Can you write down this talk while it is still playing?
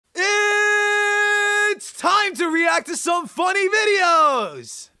time to react to some funny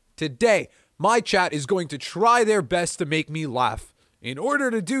videos! Today, my chat is going to try their best to make me laugh. In order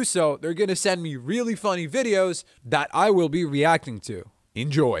to do so, they're going to send me really funny videos that I will be reacting to.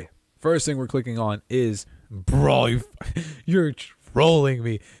 Enjoy. First thing we're clicking on is, bro, you're trolling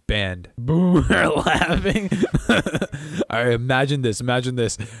me. Banned. Boomer laughing. Alright, imagine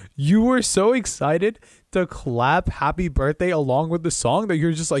this. You were so excited to clap happy birthday along with the song that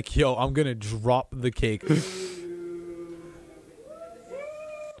you're just like, yo, I'm gonna drop the cake.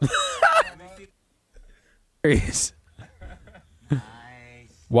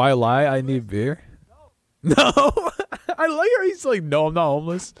 Why lie? I need beer. No. I like how he's like, no, I'm not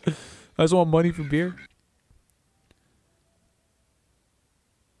homeless. I just want money for beer.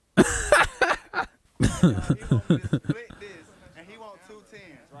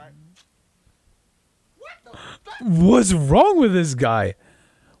 What's wrong with this guy?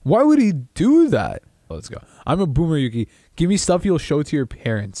 Why would he do that? Let's go. I'm a boomer, Yuki. Give me stuff you'll show to your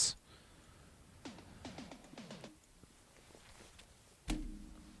parents.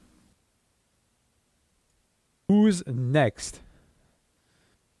 Who's next?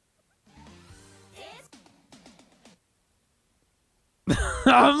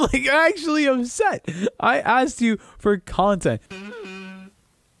 I'm like actually upset. I asked you for content.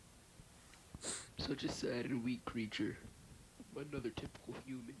 Such a sad and weak creature. Another typical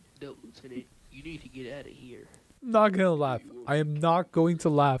human. No, Lieutenant, you need to get out of here. I'm not gonna laugh. I am not going to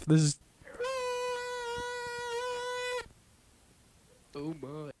laugh. This is... Oh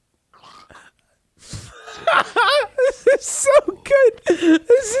my. This is so good.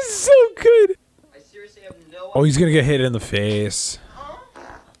 This is so good. I seriously have no... Oh, he's gonna get hit in the face.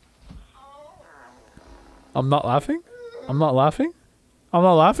 I'm not laughing. I'm not laughing. I'm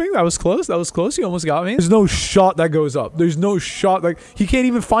not laughing. That was close. That was close. He almost got me. There's no shot that goes up. There's no shot. Like, he can't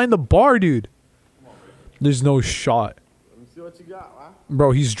even find the bar, dude. There's no shot. Let me see what you got, huh?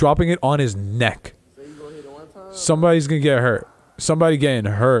 Bro, he's dropping it on his neck. So you gonna hit it one time? Somebody's gonna get hurt. Somebody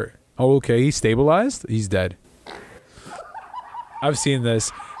getting hurt. Oh, okay. He's stabilized. He's dead. I've seen this.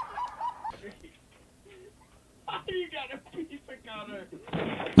 You got a piece of Connor.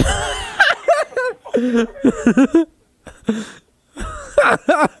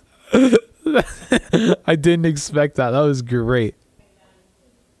 I didn't expect that. That was great.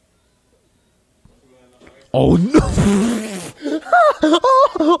 Oh no!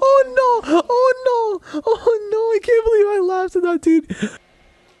 Oh no! Oh no! Oh no! I can't believe I laughed at that, dude.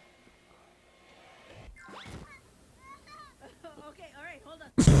 Okay, all right, hold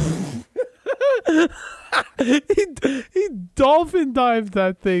on. he dolphin dived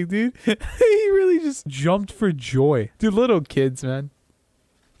that thing, dude. He really just jumped for joy. Dude, little kids, man.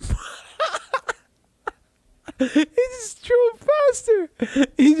 He just drove faster.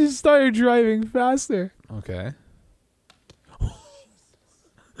 He just started driving faster. Okay.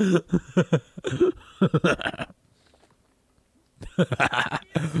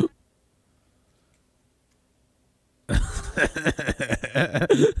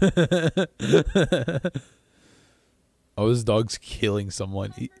 Oh, this dog's killing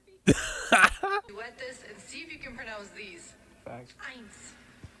someone. Duet this and see if you can pronounce these. Facts. Eins.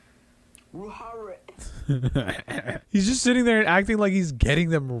 He's just sitting there and acting like he's getting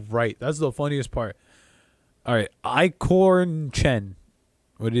them right. That's the funniest part. All right, Icorn Chen.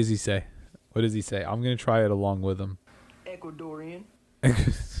 What does he say? What does he say? I'm gonna try it along with him. Ecuadorian. Oh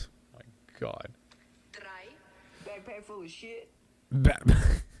my God. Drei Backpack full of shit.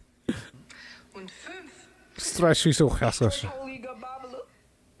 und fünf. Holy Gababala.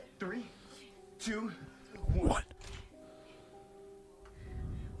 3, 2, 1. What?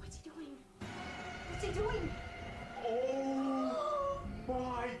 What's he doing? What's he doing? Oh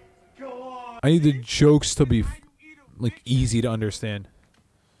my God. I need the jokes to be like easy to understand.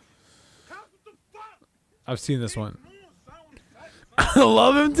 I've seen this one. I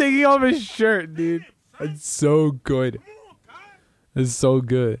love him taking off his shirt, dude. It's so good. It's so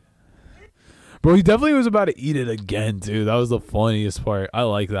good. Bro, he definitely was about to eat it again, dude. That was the funniest part. I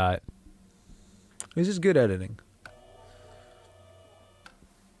like that. It's just good editing.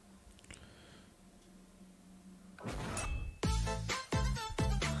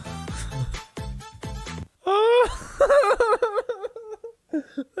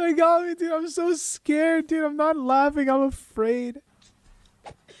 That got me, dude. I'm so scared, dude. I'm not laughing. I'm afraid.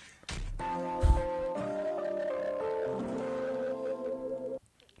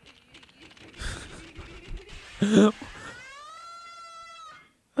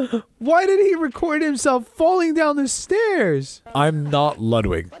 Why did he record himself falling down the stairs? I'm not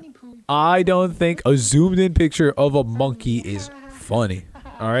Ludwig. I don't think a zoomed in picture of a monkey is funny.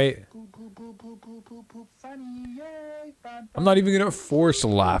 All right. I'm not even gonna force a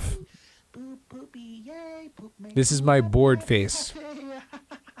laugh. This is my bored face.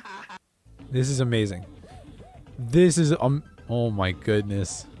 This is amazing. This is oh my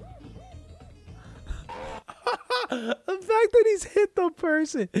goodness. The fact that he's hit the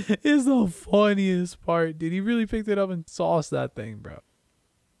person is the funniest part, dude. He really picked it up and sauced that thing, bro.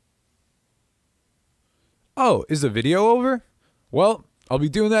 Oh, is the video over? Well, I'll be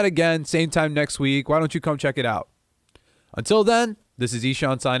doing that again, same time next week. Why don't you come check it out? Until then, this is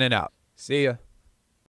Ishan signing out. See ya.